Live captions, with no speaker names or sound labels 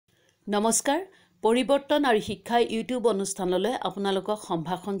নমস্কাৰ পৰিবৰ্তন আৰু শিক্ষা ইউটিউব অনুষ্ঠানলৈ আপোনালোকক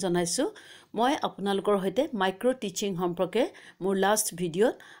সম্ভাষণ জনাইছো মই আপোনালোকৰ হৈতে মাইক্ৰো টিচিং সম্পৰ্কে মোৰ লাষ্ট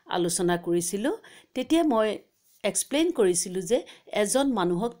ভিডিঅ'ত আলোচনা কৰিছিলো তেতিয়া মই এক্সপ্লেইন কৰিছিলো যে এজন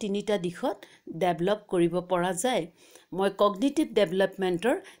মানুহক তিনিটা দিশত ডেভেলপ কৰিব পৰা যায় মই কগনিটিভ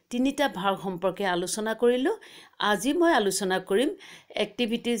ডেভেলপমেন্টৰ তিনিটা ভাগ সম্পৰ্কে আলোচনা কৰিলো আজি মই আলোচনা কৰিম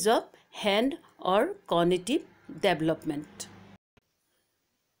activities of hand or cognitive development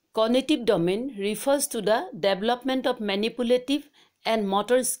Cognitive domain refers to the development of manipulative and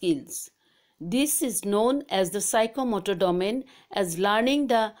motor skills. This is known as the psychomotor domain as learning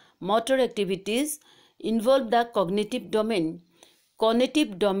the motor activities involve the cognitive domain.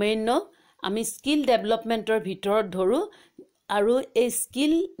 Cognitive domain no ami skill development or bhitor dhoru aru a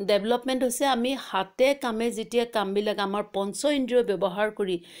skill development hoise ami hate kame jetia kambilak amar poncho indriyo ব্যবহাৰ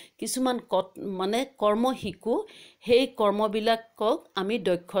কৰি কিছুমান মানে কৰ্ম হিকু হেই কৰ্মবিলাকক আমি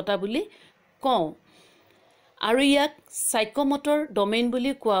দক্ষতা বুলি কওঁ আৰু ইয়াক psychomotor domain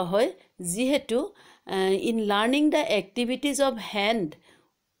বুলি কোৱা হয় যিহেতু in learning the activities of hand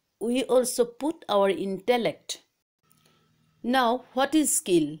we also put our intellect. Now what is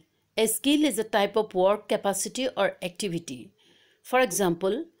skill? A skill is a type of work capacity or activity. For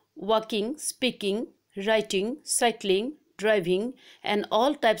example, walking, speaking, writing, cycling, driving, and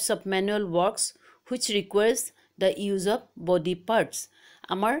all types of manual works which requires the use of body parts.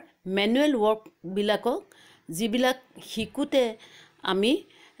 Amar manual work bilakok jibilak hikute ami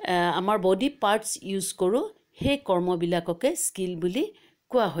amar body parts use koru he kormo bilakoke skill buli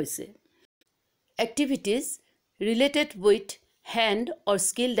koa hoise. Activities related with hand or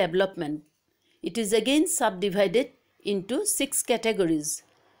skill development. It is again subdivided into 6 categories.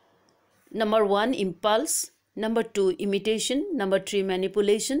 Number 1 impulse, number 2 imitation, number 3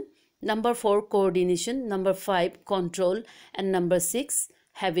 manipulation, number 4 coordination, number 5 control, and number 6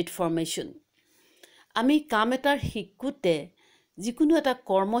 habit formation. Ami কাম এটাৰ হিকুতে যিকোনো এটা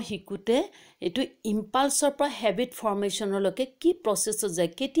কৰ্ম হিকুতে এটো ইম্পালছৰ পৰা habit ফৰ্মেশনলৈকে কি process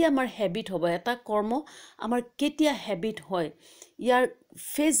যায় কেতিয়া আমাৰ হেবিট হ'ব এটা কৰ্ম আমাৰ কেতিয়া হেবিট হয় ইয়াৰ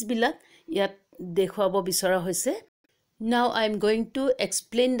ফেজ বিলাক ইয়াত দেখুৱাব বিচৰা হৈছে Now I am going to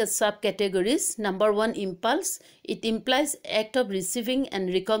explain the subcategories. Number 1 impulse. It implies act of receiving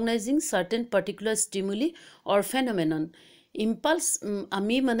and recognizing certain particular stimuli or phenomenon. Impulse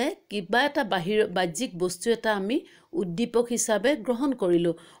আমি মানে কিবা এটা বাহ্যিক বস্তু এটা আমি উদ্দীপক হিচাপে গ্ৰহণ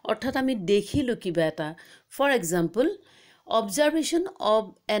কৰিলো অৰ্থাৎ আমি দেখিলো কিবা এটা for example observation of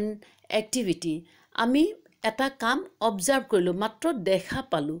an activity আমি এটা কাম অবজাৰ্ভ কৰিলো মাত্ৰ দেখা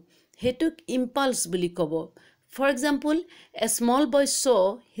পালো হেতুক impulse বুলি ক'ব For example, a small boy saw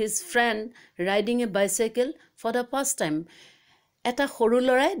his friend riding a bicycle for the first time. Eta horu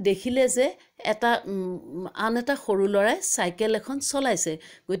lorai dekhile je eta an eta horu lorai cycle ekhon cholaise.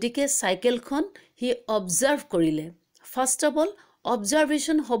 Gotike cycle khon he observe korile. First of all,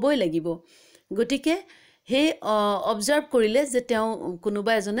 observation hoboi lagibo. Gotike he observe korile je teo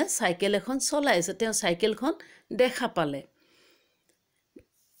kunuba ejone cycle ekhon cholaise. Teo cycle khon dekha pale.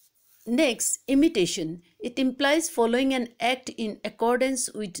 Next, imitation. It implies following an act in accordance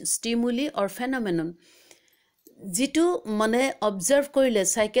with stimuli or phenomenon. Jitu mane observe korile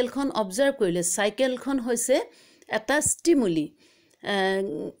cycle khon observe korile cycle khon hoise eta stimuli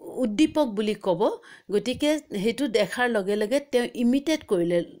uddipok buli kobo gotike hetu dekhar loge loge te imitate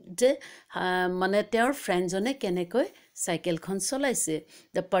korile je mane teor friend jone kenekoi cycle khon cholaise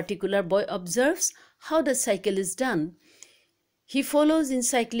the particular boy observes how the cycle is done. He follows in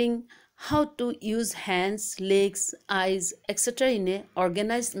cycling how to use hands, legs, eyes, etc. in a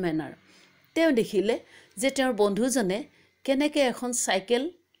organized manner. Teo dekhile je teor bondhu jane keneke ekhon cycle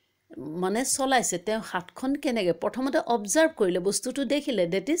mane cholaise teo hatkhon keneke prothomote observe korile bostu tu dekhile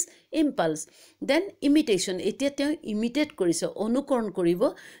that is impulse then imitation etia teo imitate korise onukoron koribo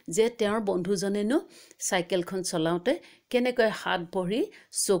je teor bondhu jane no cycle khon cholaute kenekoi hat bori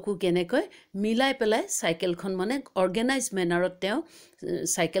soku kenekoi milai pelai cycle khon mane organized manner teo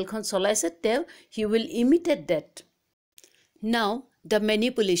cycle khon cholaise teo he will imitate that. Now the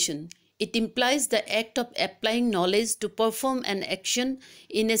manipulation. It implies the act of applying knowledge to perform an action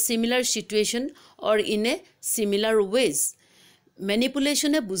in a similar situation or in a similar ways.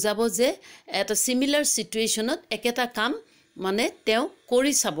 Manipulation e bujabo je at a similar situation ot eketa kam mane teo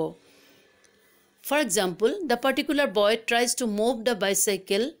kori sabo. For example, the particular boy tries to move the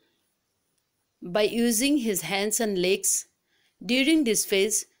bicycle by using his hands and legs. During this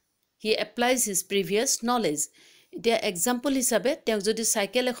phase, he applies his previous knowledge. এতিয়া example হিচাপে তেওঁক যদি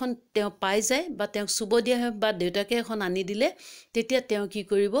cycle এখন তেওঁ পাই যায় বা তেওঁক চুব দিয়া হয় বা দেউতাকে এখন আনি দিলে তেতিয়া তেওঁ কি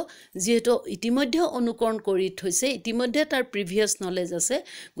কৰিব যেহেতু ইতিমধ্যে অনুকৰণ কৰি থৈছে ইতিমধ্যে তাৰ প্ৰিভিয়াস নলেজ আছে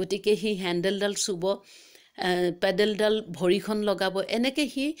গতিকে হি হ্যান্ডেলডাল চুব পেডেলডাল ভৰিখন লগাব এনেকে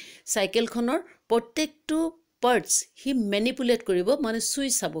হি সাইকেলখনৰ প্ৰত্যেকটো পাৰ্টস হি ম্যানিপুলেট কৰিব মানে চুই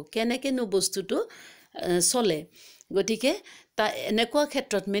চাব কেনেকেনো বস্তুটো চলে গতিকে তা এনেকুৱা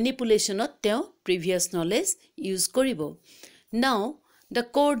ক্ষেত্ৰত ম্যানিপুলেশনত তেওঁ প্ৰিভিয়াস নলেজ ইউজ কৰিব নাও the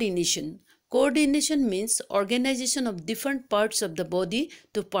coordination means organization of different parts of the body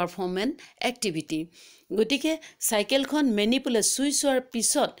to perform an activity গতিকে সাইকেলখন ম্যানিপুলেট সুইচ হোৱাৰ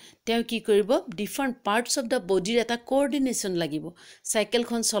পিছত তেওঁ কি কৰিব ডিফাৰেন্ট পাৰ্টস অফ দা বডিৰ এটা কোঅৰ্ডিনেশন লাগিব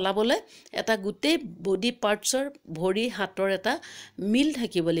সাইকেলখন চলাবলৈ এটা গোটেই বডি পাৰ্টছৰ ভৰি হাতৰ এটা মিল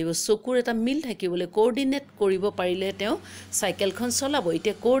থাকিব লাগিব চকুৰ এটা মিল থাকিবলৈ কোঅৰ্ডিনেট কৰিব পাৰিলে তেওঁ সাইকেলখন চলাব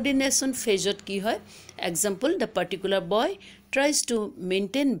এতিয়া কোঅৰ্ডিনেশন ফেজত কি হয় example the particular boy tries to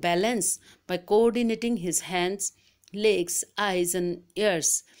maintain balance by coordinating his hands legs eyes and ears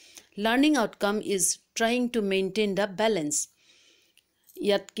learning outcome is trying to maintain the balance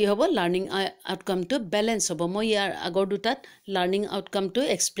yat ki hobo learning outcome to balance hobo moi yar agor dutat learning outcome to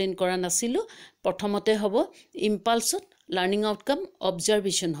explain kora nasilu prothomote hobo impulse learning outcome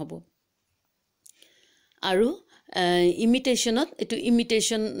observation hobo aru imitation etu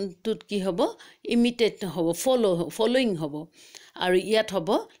imitation to ki hobo imitate hobo following hobo aru yat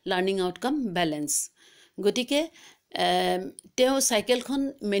hobo learning outcome balance gotike তেওঁ সাইকেলখন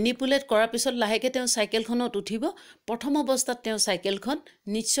manipulate কৰাৰ পিছত লাহেকে তেওঁ সাইকেলখনত উঠিব প্ৰথম অৱস্থাত তেওঁ সাইকেলখন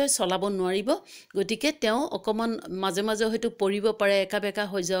নিশ্চয় চলাব নোৱাৰিব গতিকে তেওঁ অকমান মাজে মাজে হয়তো পৰিব পাৰে একাবেকা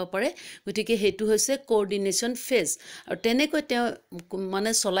হৈ যাব পাৰে গতিকে হেতু হৈছে কোঅৰ্ডিনেশন ফেজ আৰু তেনেকৈ তেওঁ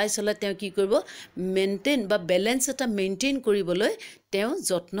মানে চলাই তেওঁ কি কৰিব মেইনটেইন বা ব্যালেন্স এটা মেইনটেইন কৰিবলৈ তেওঁ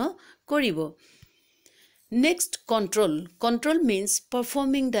যত্ন কৰিব next control means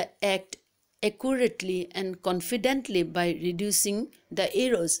performing the act accurately and confidently by reducing the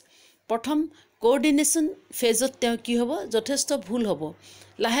errors প্ৰথম কোঅৰ্ডিনেশন ফেজত তেওঁ কি হ'ব যথেষ্ট ভুল হ'ব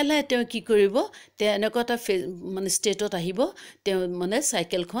লাহে লাহে তেওঁ কি কৰিব তেওঁ এনেকটা মানে ষ্টেটত আহিব তেওঁ মানে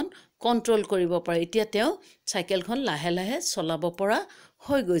সাইকেলখন কন্ট্ৰোল কৰিব পাৰে এতিয়া তেওঁ সাইকেলখন লাহে লাহে চলাব পৰা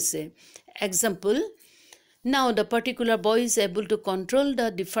হৈ গৈছে example now the particular boy is able to control the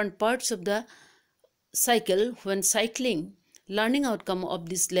different parts of the cycle when cycling learning outcome of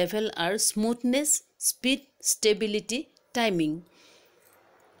this level are smoothness speed stability timing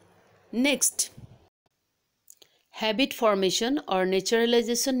next habit formation or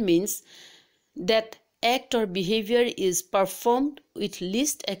naturalization means that act or behavior is performed with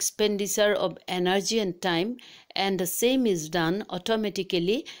least expenditure of energy and time and the same is done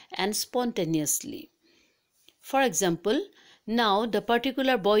automatically and spontaneously for example now the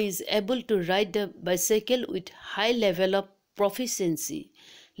particular boy is able to ride the bicycle with high level of proficiency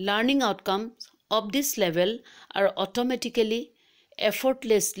learning outcomes of this level are automatically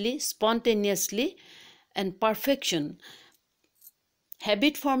effortlessly spontaneously and perfection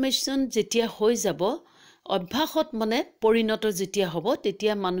habit formation jetia hoi jabo অভ্যাসত মানে পৰিণত যেতিয়া হ'ব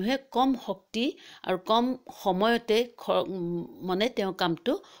তেতিয়া মানুহে কম শক্তি আৰু কম সময়তে মানে তেওঁ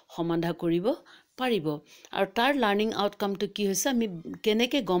কামটো সমাধা কৰিব পাৰিব আৰু তাৰ লাৰ্নিং আউটকামটো কি হৈছে আমি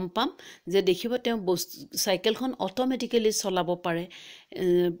কেনেকে গম পাম যে দেখিব তেওঁ সাইকেলখন অটোমেটিক্যালি চলাব পাৰে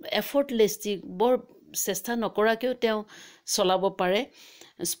এফৰ্টলেছলি বৰ চেষ্টা নকৰাকেও তেওঁ চলাব পাৰে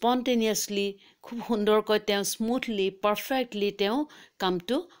স্পন্টেনিয়াছলি খুব সুন্দৰকৈ তেওঁ স্মুথলি পাৰফেক্টলি তেওঁ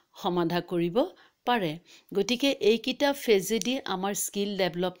কামটো সমাধা কৰিব পাৰে গতিকে এইকিটা ফেজেদি আমাৰ স্কিল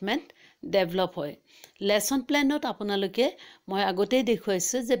ডেভেলপ হয় লেসন প্ল্যানত আপোনালোকে মই আগতে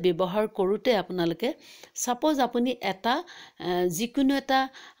দেখুৱাইছো যে ব্যৱহাৰ কৰোতে আপোনালোকে সাপোজ আপুনি এটা যিকোনো এটা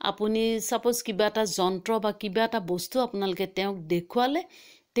আপুনি সাপোজ কিবা এটা যন্ত্ৰ বা কিবা এটা বস্তু আপোনালোকে তেওঁক দেখুৱালে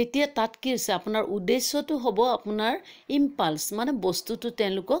তেতিয়া তাত কি হৈছে আপোনাৰ উদ্দেশ্যটো হ'ব আপোনাৰ ইম্পালস মানে বস্তুটো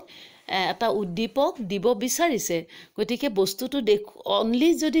তেওঁলোকক এটা উদ্দীপক দিব বিচাৰিছে গতিকে বস্তুটো অনলি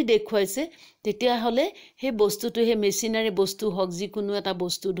যদি দেখুৱাইছে তেতিয়া হলে হে বস্তুটো হে মেচিনাৰী বস্তু হক যিকোনো এটা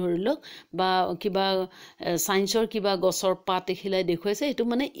বস্তু ধৰিলক বা কিবা সায়েন্সৰ কিবা গছৰ পাত এখিলাই দেখুৱাইছে এটো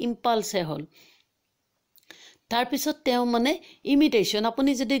মানে ইম্পালসে হল তাৰ পিছত তেওঁ মানে ইমিটেশন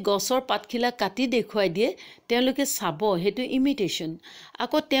আপুনি যদি গছৰ পাতখিলা কাটি দেখুৱাই দিয়ে তেওঁলোকে চাব হেতু ইমিটেশন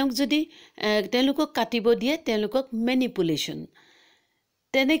আকৌ তেওঁক যদি তেওঁলোকক কাটিব দিয়ে তেওঁলোকক ম্যানিপুলেশন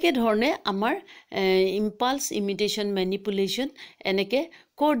তেনেকে ধৰণে আমাৰ ইম্পালস ইমিটেশন ম্যানিপুলেশন এনেকে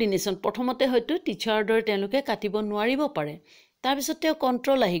কোঅৰ্ডিনেশন প্ৰথমতে হয়তো টিচাৰৰ দৰে তেওঁলোকে কাটিব নোৱাৰিব পাৰে তাৰ পিছত তেওঁ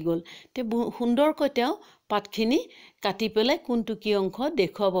কন্ট্ৰোল আহি গ'ল তে সুন্দৰকৈ তেওঁ পাতখিনি কাটি পেলাই কোনটো কি অংশ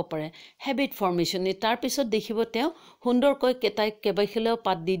দেখুৱাব পাৰে হেবিট ফৰ্মেশন তাৰ পিছত দেখিব তেওঁ সুন্দৰকৈ কেবাখিলাও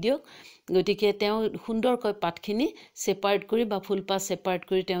পাত দি দিয়ক গতিকে তেওঁ সুন্দৰকৈ পাতখিনি সেপাৰেট কৰি বা ফুলপাত সেপাৰেট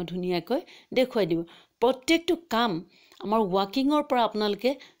কৰি তেওঁ ধুনীয়াকৈ দেখুৱাই দিব প্ৰত্যেকটো কাম আমাৰ ওয়াকিংৰ পৰা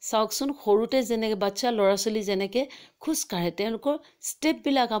আপোনালোকে চাওকচোন সৰুতে যেনেকৈ বাচ্চা লৰাছলি যেনেকৈ খুজ কাঢ়ে তেওঁলোকৰ ষ্টেপ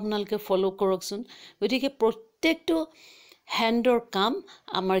বিলাক আপোনালোকে ফলো কৰকচোন গতিকে প্ৰত্যেকটো হ্যান্ডৰ কাম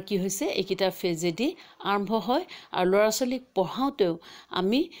আমাৰ কি হৈছে এইকিটা ফেজেদি আৰম্ভ হয় আৰু লৰাছলিক পঢ়াওতেও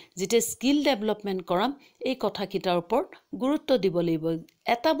আমি যেতে স্কিল ডেভেলপমেন্ট কৰাম এই কথাকিটাৰ ওপৰত গুৰুত্ব দিব লাগিব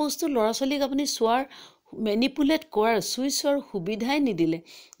এটা বস্তু লৰাছলিক আপুনি সোৱাৰ ম্যানিপুলেট কৰাৰ সুইচৰ সুবিধাই নিদিলে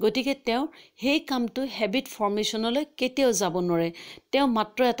গতিকে তেওঁ সেই কামটো হেবিট ফৰ্মেশনলৈ কেতিয়াও যাব নোৱাৰে তেওঁ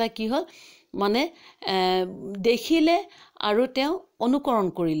মাত্ৰ এটা কি হল মানে দেখিলে আৰু তেওঁ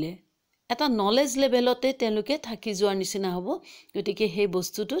অনুকৰণ কৰিলে এটা নলেজ লেভেলতে তেওঁলোকে থাকি যোৱাৰ নিচিনা হ'ব গতিকে সেই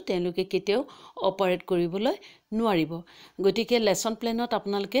বস্তুটো তেওঁলোকে কেতিয়াও অপাৰেট কৰিবলৈ নোৱাৰিব গতিকে লেসন প্লেনত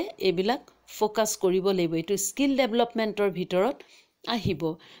আপোনালোকে এইবিলাক ফোকাস কৰিব লাগিব এটো স্কিল ডেভেলপমেন্টৰ ভিতৰত আহিব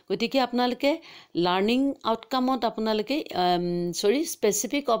গতিকে আপোনালোকে লাৰ্নিং আউটকামত আপোনালোকে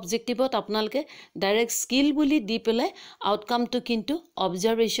স্পেসিফিক অবজেক্টিভত আপোনালোকে ডাইৰেক্ট স্কিল বুলি দি পেলাই আউটকামটো কিন্তু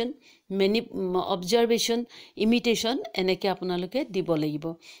অবজাৰভেশন ইমিটেশন এনেকে আপোনালোকে দিব লাগিব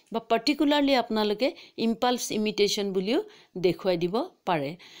বা পাৰ্টিকুলাৰলি আপোনালোকে ইম্পালস ইমিটেশন বুলিও দেখুৱাই দিব পাৰে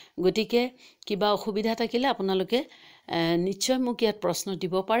গতিকে কিবা অসুবিধা থাকিলে আপোনালোকে নিশ্চয় মোক ইয়াত প্ৰশ্ন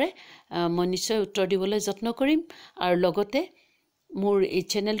দিব পাৰে মই নিশ্চয় উত্তৰ দিবলৈ যত্ন কৰিম আৰু লগতে মোৰ এই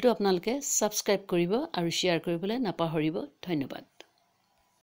চেনেলটো আপোনালোকে সাবস্ক্ৰাইব কৰিব আৰু শেয়াৰ কৰিবলৈ নাপাহৰিব ধন্যবাদ